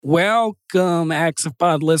Welcome, Acts of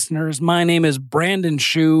Pod listeners. My name is Brandon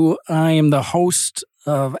Shu. I am the host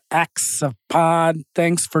of Acts of Pod.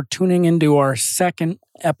 Thanks for tuning into our second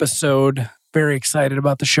episode. Very excited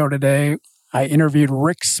about the show today. I interviewed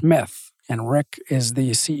Rick Smith, and Rick is the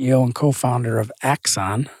CEO and co-founder of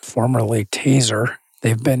Axon, formerly Taser.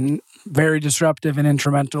 They've been very disruptive and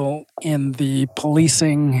instrumental in the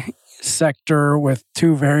policing sector with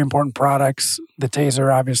two very important products, the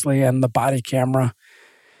Taser, obviously, and the body camera.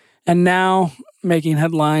 And now making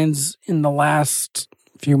headlines in the last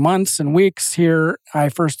few months and weeks here. I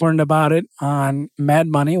first learned about it on Mad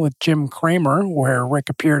Money with Jim Cramer, where Rick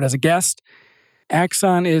appeared as a guest.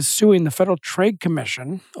 Axon is suing the Federal Trade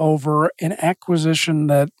Commission over an acquisition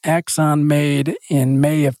that Axon made in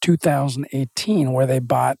May of 2018, where they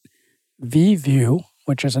bought VIEVU,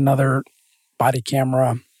 which is another body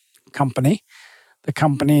camera company. The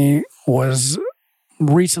company was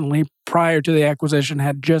recently, prior to the acquisition,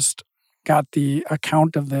 had just got the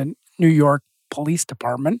account of the New York Police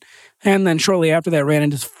Department. And then shortly after that ran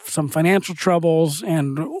into some financial troubles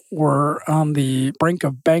and were on the brink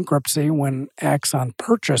of bankruptcy when Axon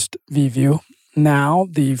purchased VIEVU. Now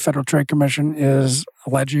the Federal Trade Commission is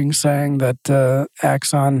saying that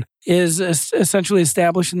Axon is essentially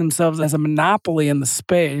establishing themselves as a monopoly in the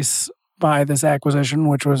space by this acquisition,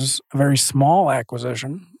 which was a very small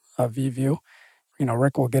acquisition of VIEVU.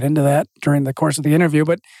 Rick will get into that during the course of the interview,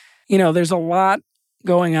 but, there's a lot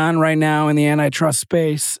going on right now in the antitrust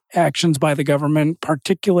space, actions by the government,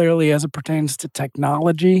 particularly as it pertains to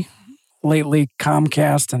technology. Lately,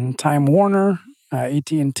 Comcast and Time Warner,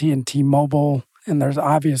 AT&T and T-Mobile, and there's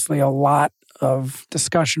obviously a lot of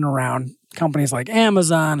discussion around companies like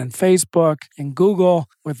Amazon and Facebook and Google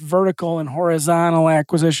with vertical and horizontal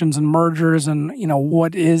acquisitions and mergers and,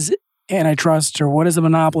 what is antitrust or what is a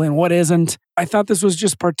monopoly and what isn't. I thought this was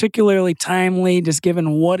just particularly timely, just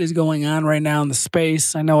given what is going on right now in the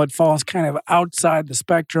space. I know it falls kind of outside the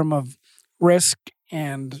spectrum of risk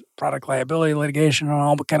and product liability litigation and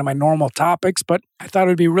all but kind of my normal topics, but I thought it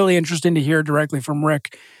would be really interesting to hear directly from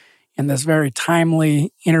Rick in this very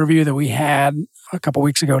timely interview that we had a couple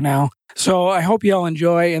weeks ago now. So I hope you all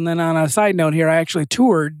enjoy. And then on a side note here, I actually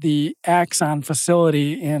toured the Axon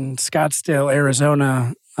facility in Scottsdale,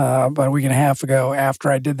 Arizona, about a week and a half ago after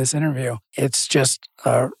I did this interview. It's just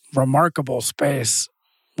a remarkable space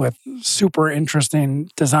with super interesting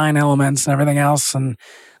design elements and everything else. And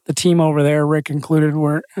the team over there, Rick included,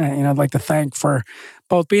 I'd like to thank for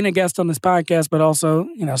both being a guest on this podcast, but also,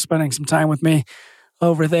 spending some time with me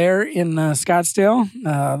over there in Scottsdale.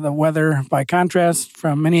 The weather, by contrast,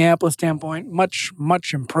 from Minneapolis standpoint, much,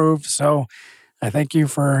 much improved. So I thank you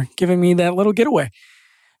for giving me that little getaway.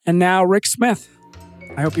 And now, Rick Smith.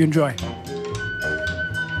 I hope you enjoy.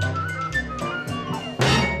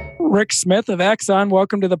 Rick Smith of Axon,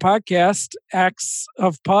 welcome to the podcast, Acts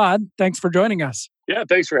of Pod. Thanks for joining us. Yeah,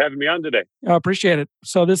 thanks for having me on today. I appreciate it.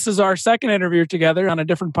 So this is our second interview together on a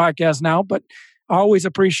different podcast now, but I always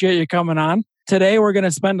appreciate you coming on. Today, we're going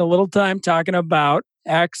to spend a little time talking about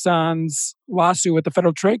Axon's lawsuit with the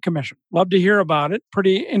Federal Trade Commission. Love to hear about it.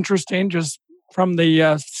 Pretty interesting, just from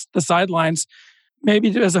the sidelines.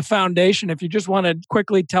 Maybe as a foundation, if you just want to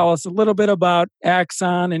quickly tell us a little bit about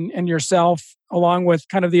Axon and yourself, along with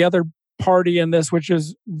kind of the other party in this, which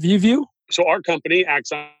is VIEVU. So our company,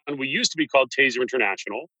 Axon, we used to be called Taser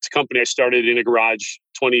International. It's a company I started in a garage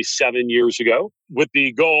 27 years ago with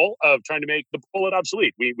the goal of trying to make the bullet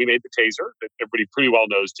obsolete. We made the Taser that everybody pretty well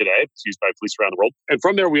knows today. It's used by police around the world. And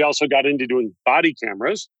from there, we also got into doing body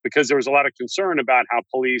cameras because there was a lot of concern about how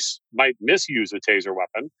police might misuse a Taser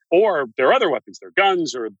weapon or their other weapons, their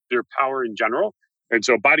guns or their power in general. And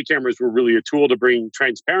so body cameras were really a tool to bring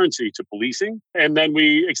transparency to policing. And then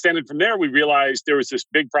we extended from there. We realized there was this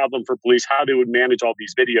big problem for police, how they would manage all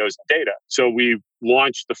these videos and data. So we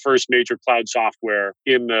launched the first major cloud software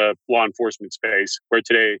in the law enforcement space, where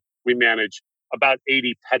today we manage about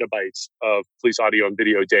 80 petabytes of police audio and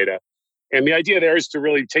video data. And the idea there is to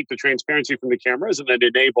really take the transparency from the cameras and then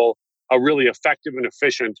enable a really effective and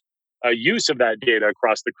efficient use of that data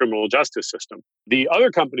across the criminal justice system. The other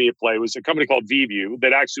company at play was a company called VIEVU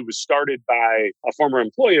that actually was started by a former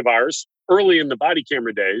employee of ours early in the body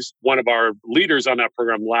camera days. One of our leaders on that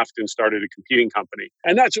program left and started a competing company.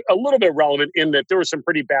 And that's a little bit relevant in that there was some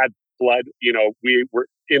pretty bad blood. We were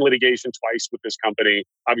in litigation twice with this company.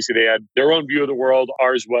 Obviously, they had their own view of the world.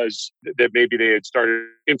 Ours was that maybe they had started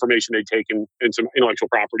information they'd taken and some intellectual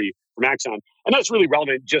property from Axon. And that's really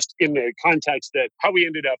relevant just in the context that how we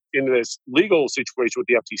ended up in this legal situation with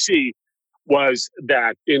the FTC was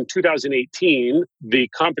that in 2018, the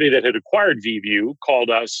company that had acquired VIEVU called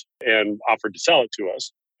us and offered to sell it to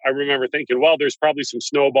us. I remember thinking, well, there's probably some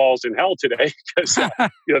snowballs in hell today because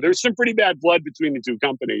there's some pretty bad blood between the two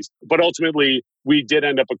companies. But ultimately, we did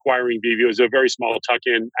end up acquiring VIEVU. It was a very small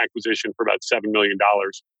tuck-in acquisition for about $7 million.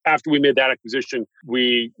 After we made that acquisition,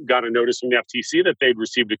 we got a notice from the FTC that they'd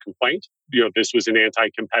received a complaint. This was an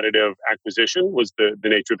anti-competitive acquisition, was the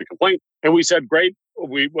nature of the complaint. And we said, great.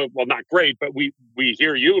 Well, not great, but we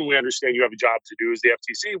hear you and we understand you have a job to do as the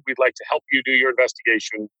FTC. We'd like to help you do your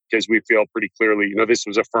investigation because we feel pretty clearly, this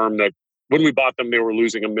was a firm that when we bought them, they were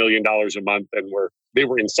losing $1 million a month and they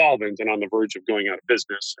were insolvent and on the verge of going out of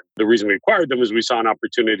business. And the reason we acquired them is we saw an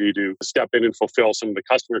opportunity to step in and fulfill some of the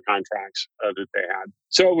customer contracts that they had.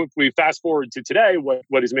 So if we fast forward to today,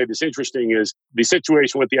 what has made this interesting is the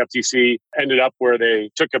situation with the FTC ended up where they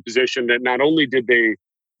took a position that not only did they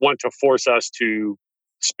want to force us to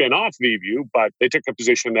spin off VIEVU, but they took a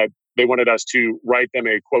position that they wanted us to write them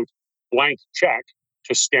a, quote, blank check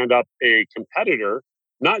to stand up a competitor,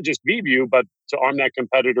 not just VIEVU, but to arm that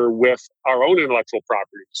competitor with our own intellectual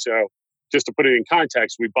property. So just to put it in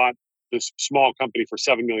context, we bought this small company for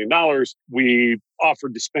 $7 million. We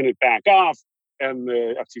offered to spin it back off. And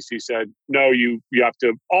the FTC said, no, you have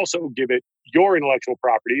to also give it your intellectual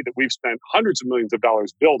property that we've spent hundreds of millions of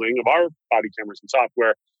dollars building of our body cameras and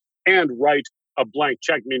software and write a blank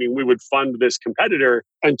check, meaning we would fund this competitor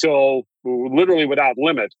until literally without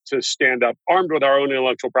limit to stand up armed with our own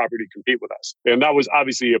intellectual property to compete with us. And that was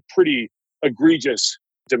obviously a pretty egregious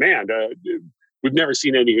demand. We've never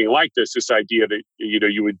seen anything like this idea that,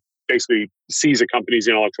 you would basically seize a company's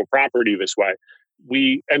intellectual property this way.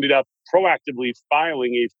 We ended up proactively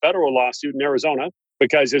filing a federal lawsuit in Arizona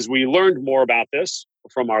because as we learned more about this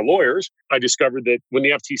from our lawyers, I discovered that when the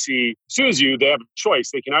FTC sues you, they have a choice.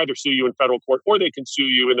 They can either sue you in federal court or they can sue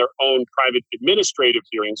you in their own private administrative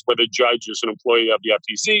hearings where the judge is an employee of the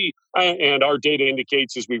FTC. And our data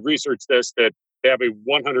indicates, as we've researched this, that they have a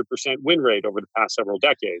 100% win rate over the past several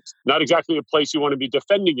decades. Not exactly a place you want to be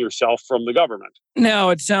defending yourself from the government. No,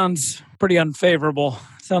 it sounds pretty unfavorable.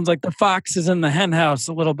 Sounds like the fox is in the hen house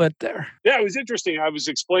a little bit there. Yeah, it was interesting. I was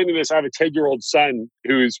explaining this. I have a 10-year-old son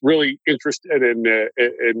who's really interested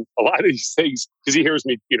in a lot of these things because he hears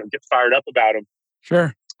me, get fired up about them.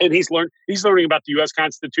 Sure. And he's learning about the U.S.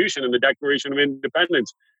 Constitution and the Declaration of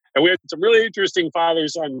Independence. And we had some really interesting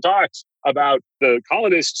father-son talks about the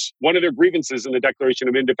colonists. One of their grievances in the Declaration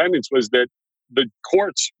of Independence was that the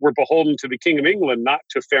courts were beholden to the King of England, not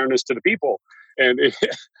to fairness to the people. And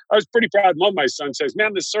I was pretty proud. My son says,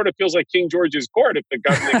 man, this sort of feels like King George's court if the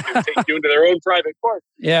government can take you into their own private court.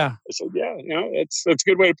 Yeah. I said, yeah, that's a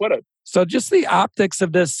good way to put it. So just the optics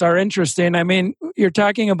of this are interesting. I mean, you're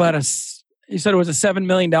talking about you said it was a $7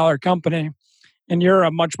 million company and you're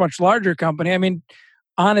a much, much larger company. I mean,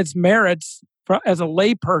 on its merits as a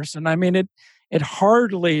layperson, I mean, it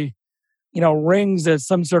hardly, rings as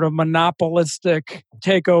some sort of monopolistic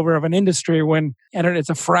takeover of an industry when it's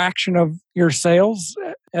a fraction of your sales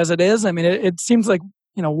as it is. I mean, it seems like,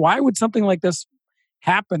 why would something like this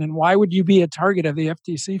happen? And why would you be a target of the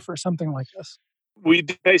FTC for something like this? We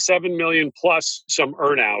did pay $7 million plus some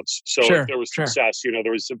earnouts. So sure, if there was success,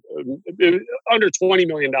 there was under $20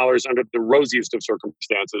 million under the rosiest of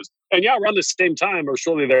circumstances. And yeah, around the same time or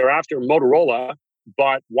shortly thereafter, Motorola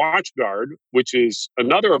bought WatchGuard, which is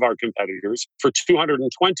another of our competitors, for $220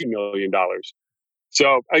 million.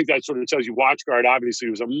 So I think that sort of tells you WatchGuard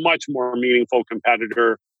obviously was a much more meaningful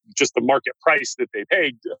competitor. Just the market price that they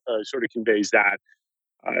paid sort of conveys that.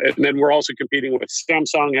 And then we're also competing with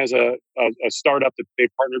Samsung has a startup that they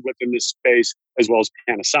partnered with in this space, as well as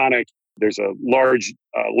Panasonic. There's a large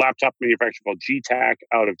laptop manufacturer called Getac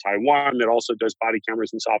out of Taiwan that also does body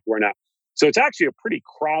cameras and software now. So it's actually a pretty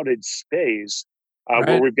crowded space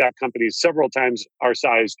where we've got companies several times our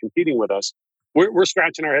size competing with us. We're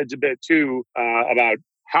scratching our heads a bit too about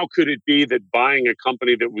how could it be that buying a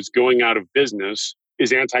company that was going out of business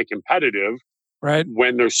is anti-competitive, right?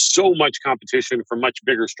 When there's so much competition from much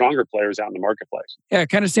bigger, stronger players out in the marketplace. Yeah, it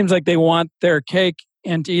kind of seems like they want their cake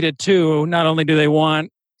and to eat it too. Not only do they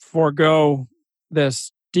want forego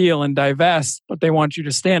this deal and divest, but they want you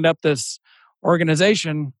to stand up this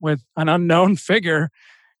organization with an unknown figure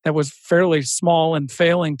that was fairly small and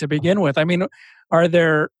failing to begin with. I mean, are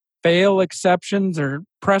there fail exceptions or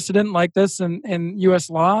precedent like this in U.S.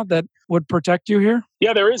 law that would protect you here?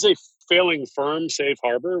 Yeah, there is a failing firm safe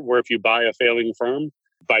harbor where if you buy a failing firm,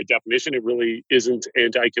 by definition, it really isn't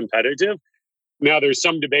anti-competitive. Now, there's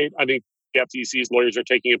some debate. I think the FTC's lawyers are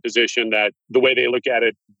taking a position that the way they look at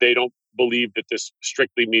it, they don't believe that this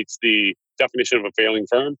strictly meets the definition of a failing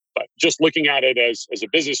firm. But just looking at it as a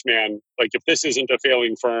businessman, like if this isn't a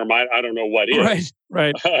failing firm, I don't know what is.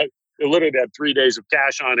 Right. literally had 3 days of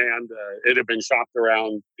cash on hand. It had been shopped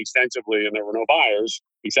around extensively, and there were no buyers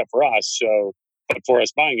except for us. So, but for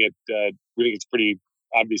us buying it, we think it's pretty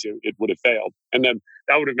obvious it would have failed. And then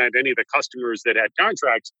that would have meant any of the customers that had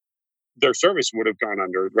contracts, their service would have gone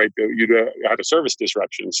under, right? You'd had a service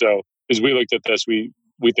disruption. So as we looked at this, we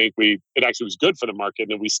think it actually was good for the market,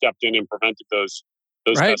 and we stepped in and prevented those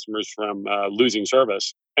Right. customers from losing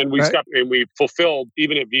service. And we Right. stepped and we fulfilled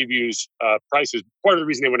even at ViewView's prices. Part of the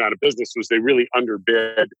reason they went out of business was they really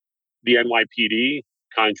underbid the NYPD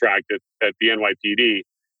contract at the NYPD,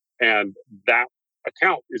 and that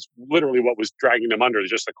account is literally what was dragging them under,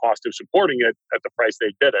 just the cost of supporting it at the price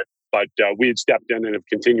they did it. But we had stepped in and have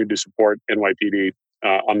continued to support NYPD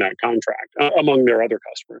on that contract, among their other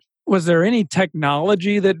customers. Was there any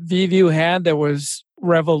technology that ViewView had that was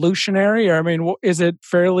revolutionary? Or, I mean, is it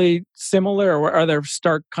fairly similar, or are there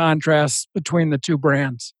stark contrasts between the two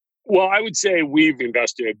brands? Well, I would say we've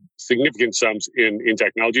invested significant sums in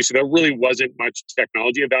technology. So there really wasn't much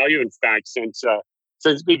technology of value. In fact, since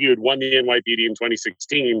ViewView had won the NYPD in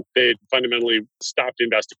 2016, they had fundamentally stopped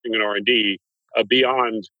investing in R&D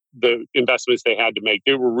beyond the investments they had to make.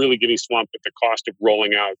 They were really getting swamped at the cost of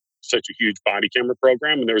rolling out such a huge body camera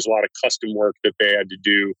program. And there was a lot of custom work that they had to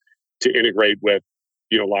do to integrate with,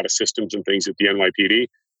 a lot of systems and things at the NYPD.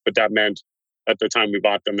 But that meant at the time we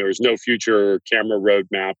bought them, there was no future camera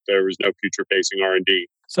roadmap. There was no future facing R&D.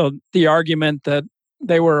 So the argument that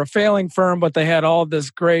they were a failing firm, but they had all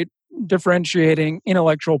this great differentiating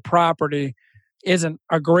intellectual property isn't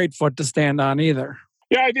a great foot to stand on either.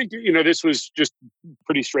 Yeah, I think, this was just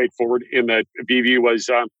pretty straightforward in that ViewView was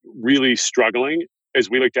really struggling. As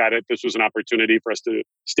we looked at it, this was an opportunity for us to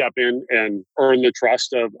step in and earn the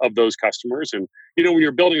trust of those customers. And, when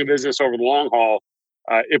you're building a business over the long haul,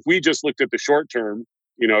 if we just looked at the short term,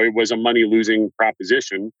 it was a money-losing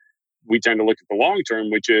proposition. We tend to look at the long term,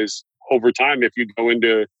 which is over time, if you go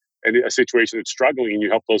into a situation that's struggling and you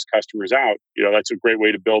help those customers out, that's a great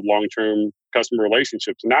way to build long-term customer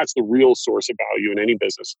relationships. And that's the real source of value in any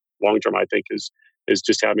business. Long-term, I think, is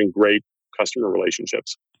just having great customer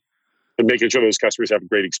relationships and making sure those customers have a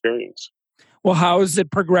great experience. Well, how is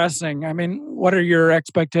it progressing? I mean, what are your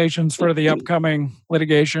expectations for the upcoming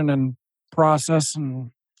litigation and process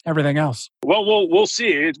and everything else? Well, we'll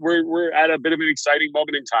see. We're at a bit of an exciting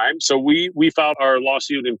moment in time. So we filed our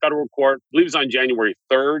lawsuit in federal court, I believe it was on January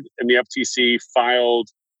 3rd, and the FTC filed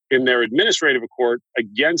in their administrative court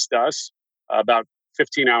against us about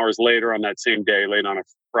 15 hours later on that same day, late on a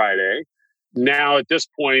Friday. Now, at this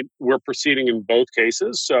point, we're proceeding in both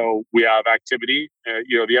cases. So we have activity.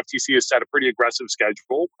 The FTC has set a pretty aggressive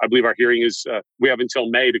schedule. I believe our hearing is, we have until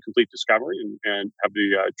May to complete discovery and have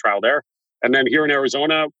the trial there. And then here in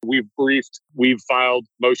Arizona, we've filed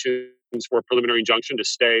motions for a preliminary injunction to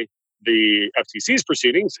stay the FTC's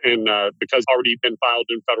proceedings. And because it's already been filed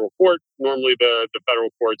in federal court, normally the federal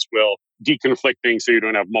courts will deconflict things so you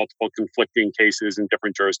don't have multiple conflicting cases in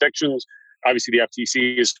different jurisdictions. Obviously, the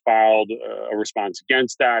FTC has filed a response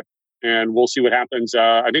against that, and we'll see what happens.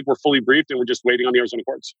 I think we're fully briefed, and we're just waiting on the Arizona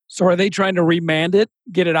courts. So are they trying to remand it,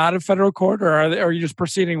 get it out of federal court, or are you just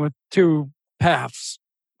proceeding with two paths?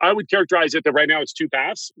 I would characterize it that right now it's two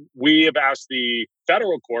paths. We have asked the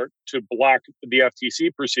federal court to block the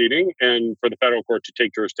FTC proceeding and for the federal court to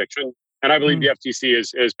take jurisdiction. And I believe the FTC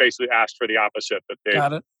has basically asked for the opposite,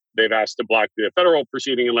 that they've asked to block the federal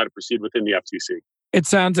proceeding and let it proceed within the FTC. It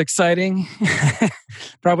sounds exciting.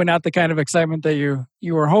 Probably not the kind of excitement that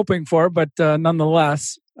you were hoping for, but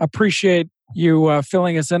nonetheless, appreciate you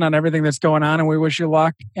filling us in on everything that's going on, and we wish you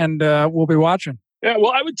luck, and we'll be watching. Yeah,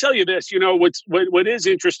 well, I would tell you this. What is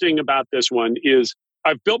interesting about this one is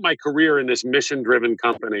I've built my career in this mission-driven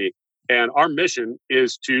company, and our mission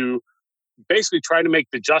is to basically try to make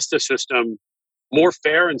the justice system more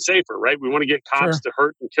fair and safer, right? We want to get cops to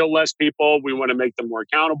hurt and kill less people. We want to make them more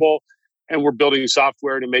accountable. And we're building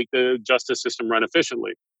software to make the justice system run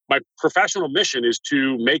efficiently. My professional mission is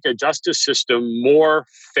to make a justice system more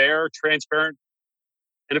fair, transparent,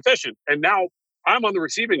 and efficient. And now I'm on the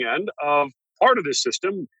receiving end of part of this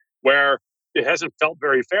system where it hasn't felt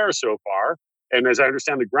very fair so far. And as I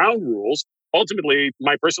understand the ground rules, ultimately,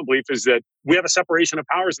 my personal belief is that we have a separation of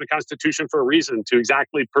powers in the Constitution for a reason, to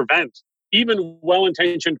exactly prevent even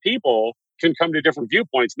well-intentioned people can come to different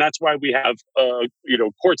viewpoints. And that's why we have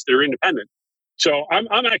courts that are independent. So I'm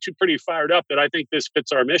actually pretty fired up that I think this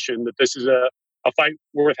fits our mission, that this is a fight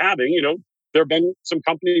worth having. There have been some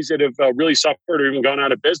companies that have really suffered or even gone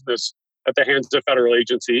out of business at the hands of federal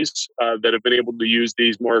agencies that have been able to use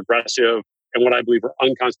these more aggressive and what I believe are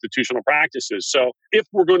unconstitutional practices. So if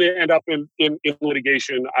we're going to end up in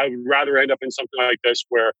litigation, I would rather end up in something like this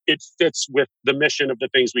where it fits with the mission of the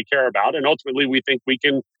things we care about. And ultimately, we think we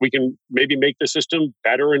can maybe make the system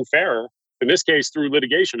better and fairer, in this case, through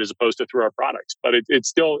litigation as opposed to through our products. But it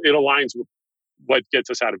aligns with what gets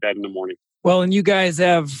us out of bed in the morning. Well, and you guys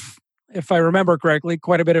have, if I remember correctly,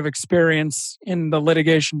 quite a bit of experience in the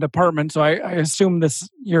litigation department. So I assume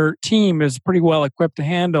your team is pretty well equipped to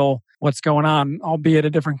handle what's going on, albeit a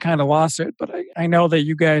different kind of lawsuit. But I know that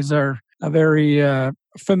you guys are very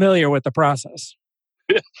familiar with the process.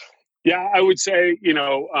 Yeah, I would say,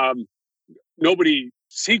 nobody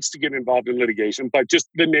seeks to get involved in litigation, but just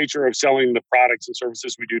the nature of selling the products and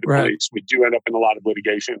services we do to police, we do end up in a lot of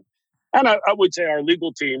litigation. And I would say our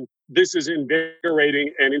legal team, this is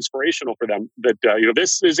invigorating and inspirational for them. That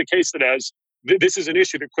this is a case this is an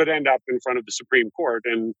issue that could end up in front of the Supreme Court,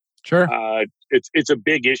 and sure, it's a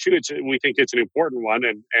big issue. We think it's an important one,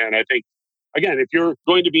 and I think again, if you're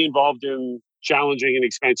going to be involved in challenging and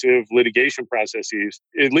expensive litigation processes,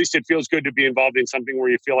 at least it feels good to be involved in something where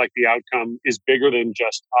you feel like the outcome is bigger than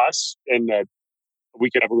just us, and that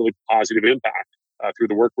we could have a really positive impact through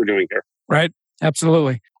the work we're doing here. Right.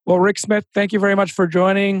 Absolutely. Well, Rick Smith, thank you very much for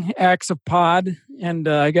joining Acts of Pod. And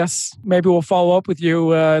I guess maybe we'll follow up with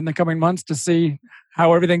you in the coming months to see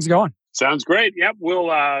how everything's going. Sounds great. Yep. We'll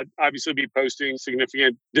obviously be posting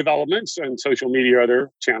significant developments on social media or other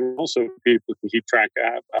channels so people can keep track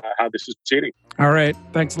of how this is proceeding. All right.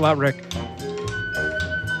 Thanks a lot, Rick.